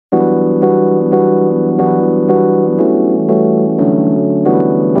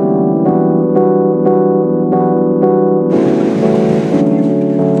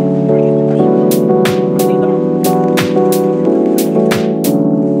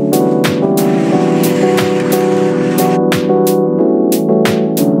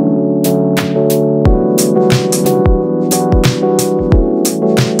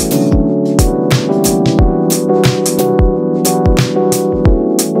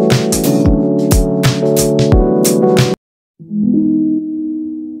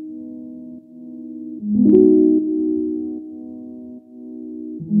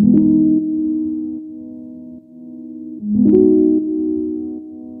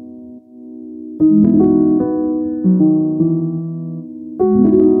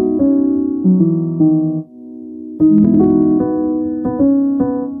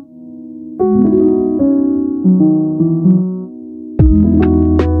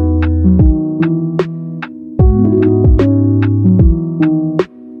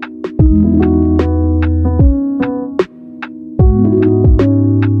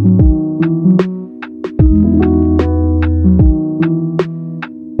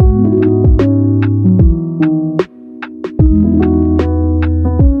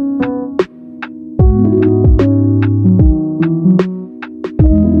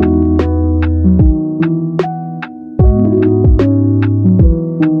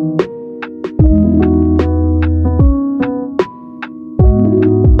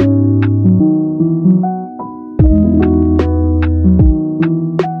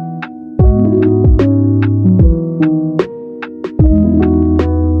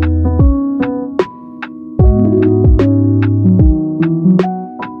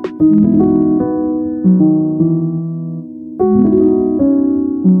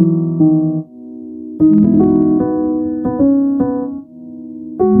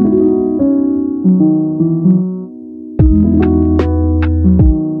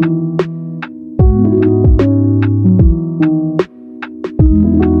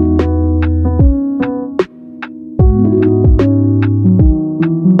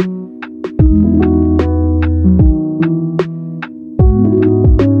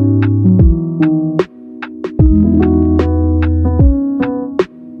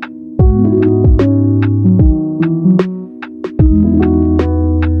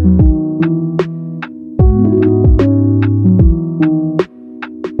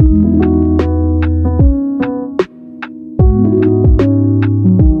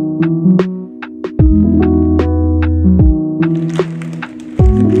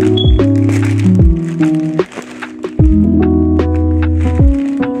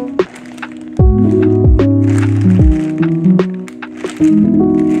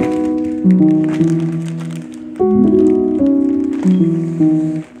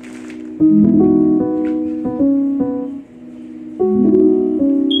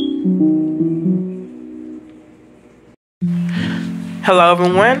Hello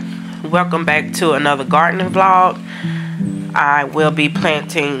everyone, welcome back to another gardening vlog. I will be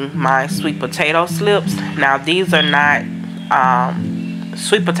planting my sweet potato slips. Now these are not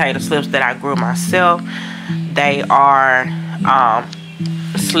sweet potato slips that I grew myself. They are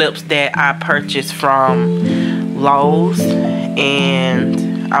slips that I purchased from Lowe's,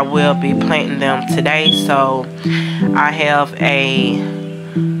 and I will be planting them today. So I have a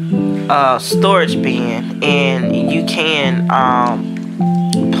storage bin, and you can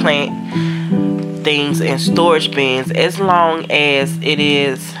plant things in storage bins as long as it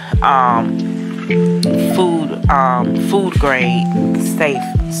is food grade safe.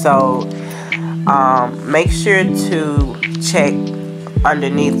 So make sure to check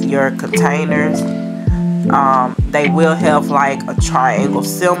underneath your containers. They will have like a triangle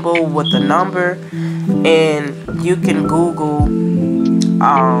symbol with a number, and you can Google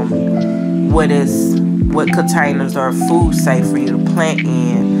what containers are food safe for you to plant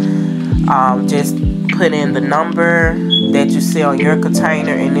in. Just put in the number that you see on your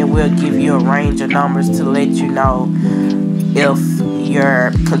container, and it will give you a range of numbers to let you know if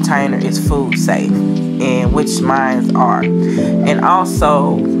your container is food safe, and which mines are. And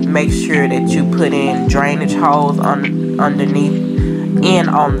also make sure that you put in drainage holes underneath and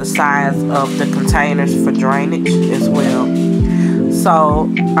on the sides of the containers for drainage as well.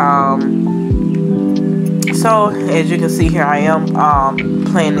 So as you can see here, I am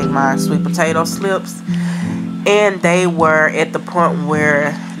planting my sweet potato slips, and they were at the point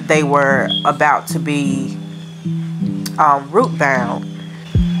where they were about to be root bound.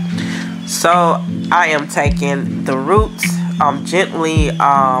 So I am taking the roots, gently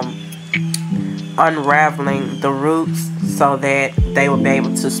unraveling the roots so that they will be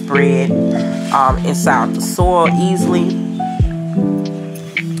able to spread inside the soil easily.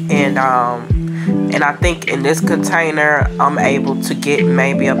 And I think in this container I'm able to get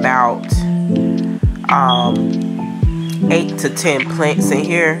maybe about 8 to 10 plants in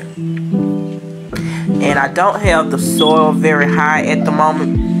here. And I don't have the soil very high at the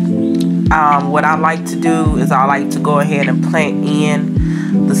moment. What I like to do is I like to go ahead and plant in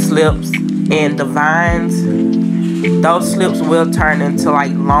the slips and the vines. Those slips will turn into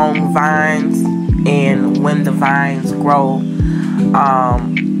like long vines, and when the vines grow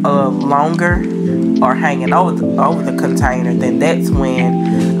longer or hanging over the container, then that's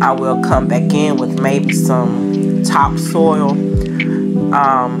when I will come back in with maybe some topsoil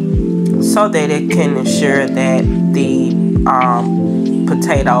so that it can ensure that the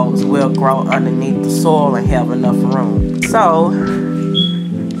potatoes will grow underneath the soil and have enough room. So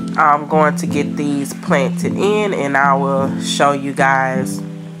I'm going to get these planted in, and I will show you guys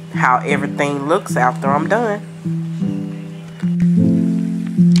how everything looks after I'm done.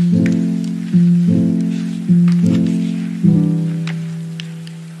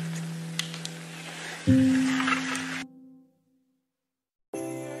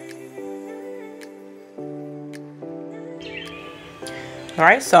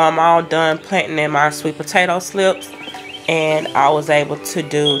 Alright, so I'm all done planting in my sweet potato slips, and I was able to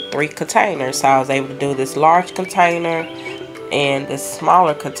do 3 containers. So I was able to do this large container and this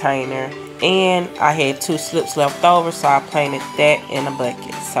smaller container, and I had 2 slips left over, so I planted that in a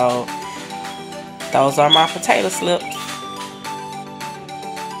bucket. So those are my potato slips.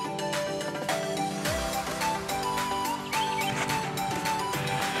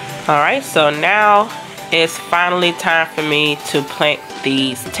 Alright, so now it's finally time for me to plant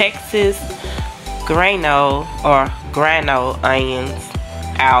these Texas Grano or Grano onions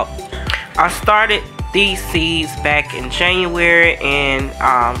out. I started these seeds back in January, and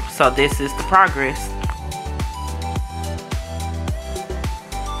so this is the progress.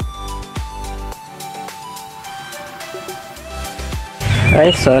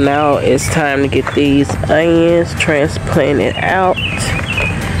 Alright, so now it's time to get these onions transplanted out.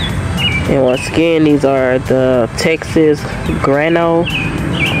 And once again, these are the Texas Grano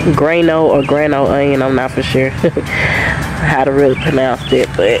or Grano onion. I'm not for sure how to really pronounce it,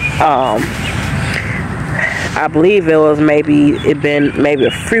 but I believe it was maybe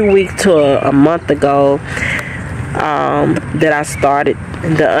a few weeks to a month ago that I started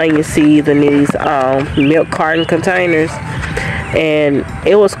the onion seeds in these milk carton containers, and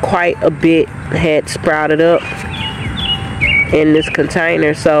it was quite a bit had sprouted up in this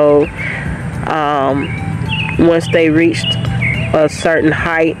container. So once they reached a certain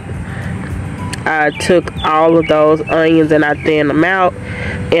height, I took all of those onions and I thinned them out,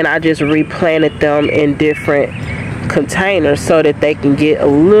 and I just replanted them in different containers so that they can get a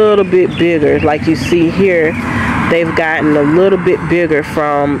little bit bigger. Like you see here, they've gotten a little bit bigger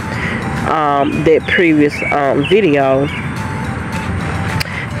from that previous video.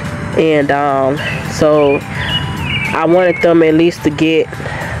 And so I wanted them at least to get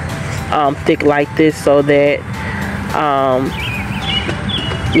thick like this, so that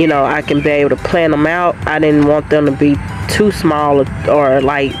you know, I can be able to plant them out. I didn't want them to be too small or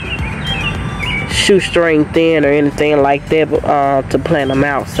like shoestring thin or anything like that, but, to plant them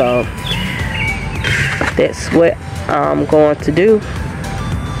out. So that's what I'm going to do.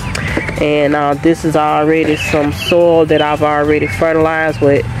 And this is already some soil that I've already fertilized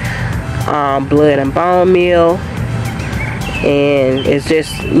with blood and bone meal, and it's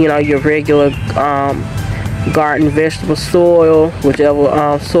just, you know, your regular garden vegetable soil,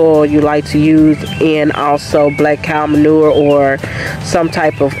 whichever soil you like to use, and also black cow manure or some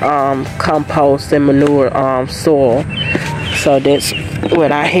type of compost and manure soil. So that's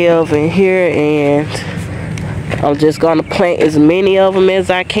what I have in here, and I'm just gonna plant as many of them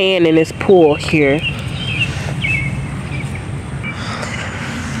as I can in this pool here.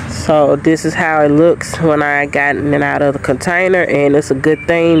 So this is how it looks when I gotten it out of the container, and it's a good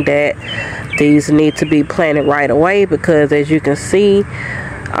thing that these need to be planted right away, because as you can see,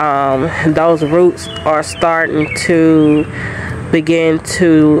 those roots are starting to begin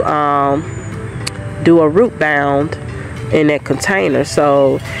to do a root bound in that container.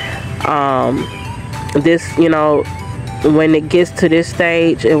 So this, you know, when it gets to this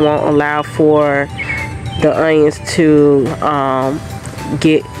stage, it won't allow for the onions to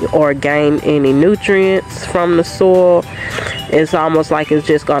get or gain any nutrients from the soil. It's almost like it's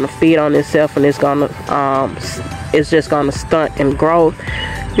just gonna feed on itself, and it's just gonna stunt and grow,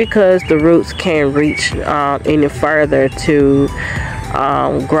 because the roots can't reach any further to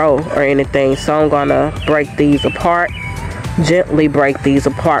grow or anything. So I'm gonna break these apart, gently break these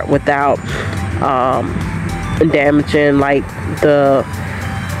apart without damaging like the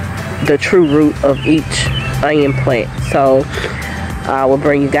true root of each onion plant. So I will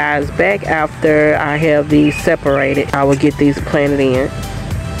bring you guys back after I have these separated. I will get these planted in.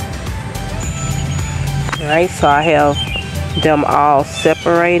 Alright, so I have them all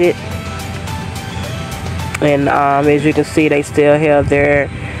separated, and as you can see, they still have their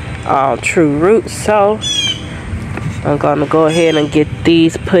true roots. So I'm gonna go ahead and get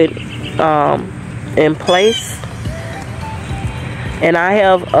these put in place. And I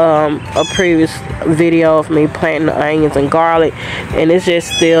have a previous video of me planting the onions and garlic, and it's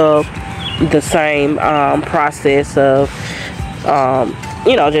just still the same process of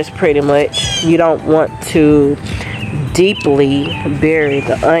You know, just pretty much. You don't want to deeply bury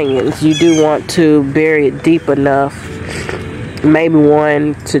the onions. You do want to bury it deep enough, maybe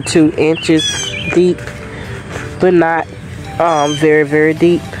 1 to 2 inches deep, but not very, very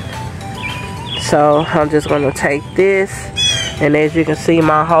deep. So I'm just going to take this, and as you can see,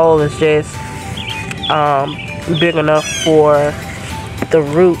 my hole is just big enough for the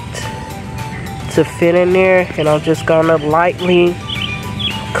root to fit in there, and I'm just going to lightly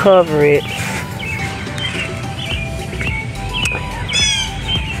cover it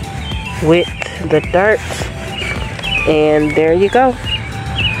with the dirt, and there you go.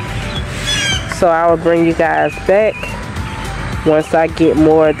 So I will bring you guys back once I get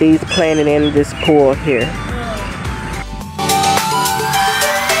more of these planted in this pool here.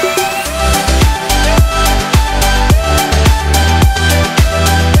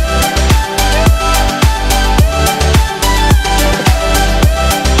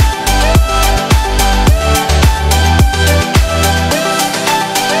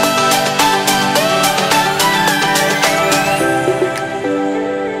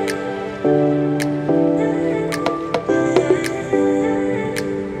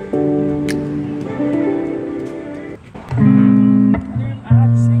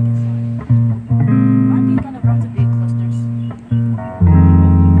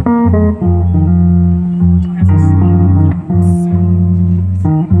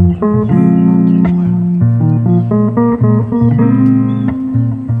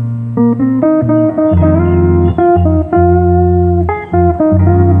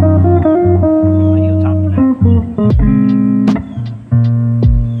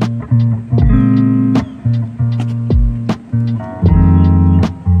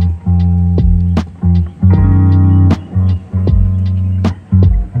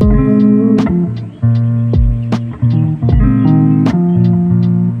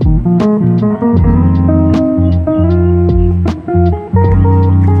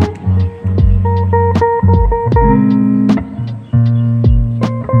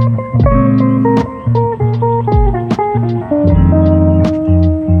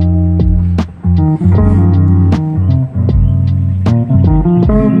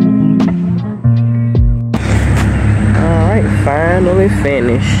 Finally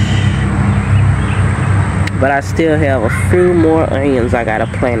finished, but I still have a few more onions I gotta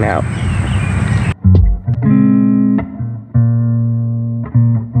plant out.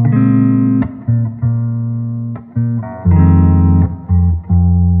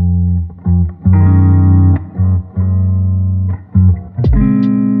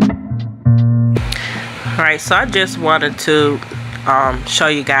 Alright, so I just wanted to show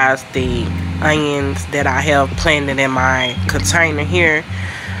you guys the onions that I have planted in my container here.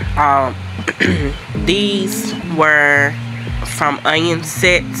 These were from onion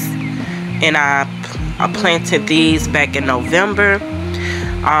sets, and I planted these back in November.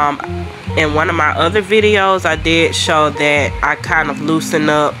 In one of my other videos, I did show that I kind of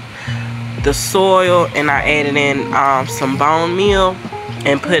loosened up the soil, and I added in some bone meal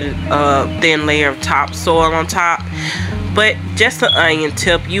and put a thin layer of topsoil on top. But just an onion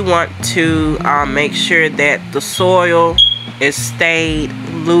tip, you want to make sure that the soil is stayed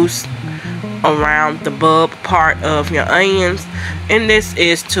loose around the bulb part of your onions, and this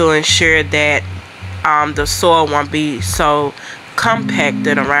is to ensure that the soil won't be so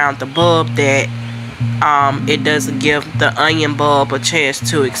compacted around the bulb that it doesn't give the onion bulb a chance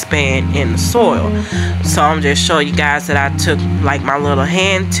to expand in the soil. So I'm just showing you guys that I took like my little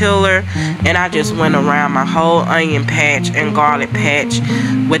hand tiller, and I just went around my whole onion patch and garlic patch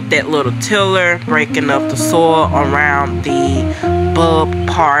with that little tiller, breaking up the soil around the bulb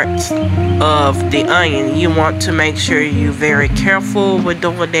parts of the onion. You want to make sure you're very careful with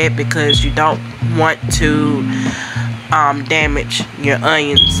doing that, because you don't want to damage your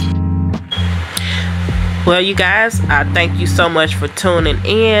onions. Well, you guys, I thank you so much for tuning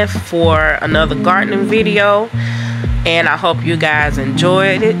in for another gardening video, and I hope you guys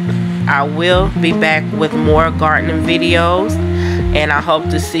enjoyed it. I will be back with more gardening videos, and I hope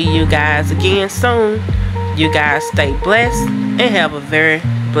to see you guys again soon. You guys stay blessed and have a very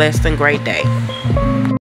blessed and great day.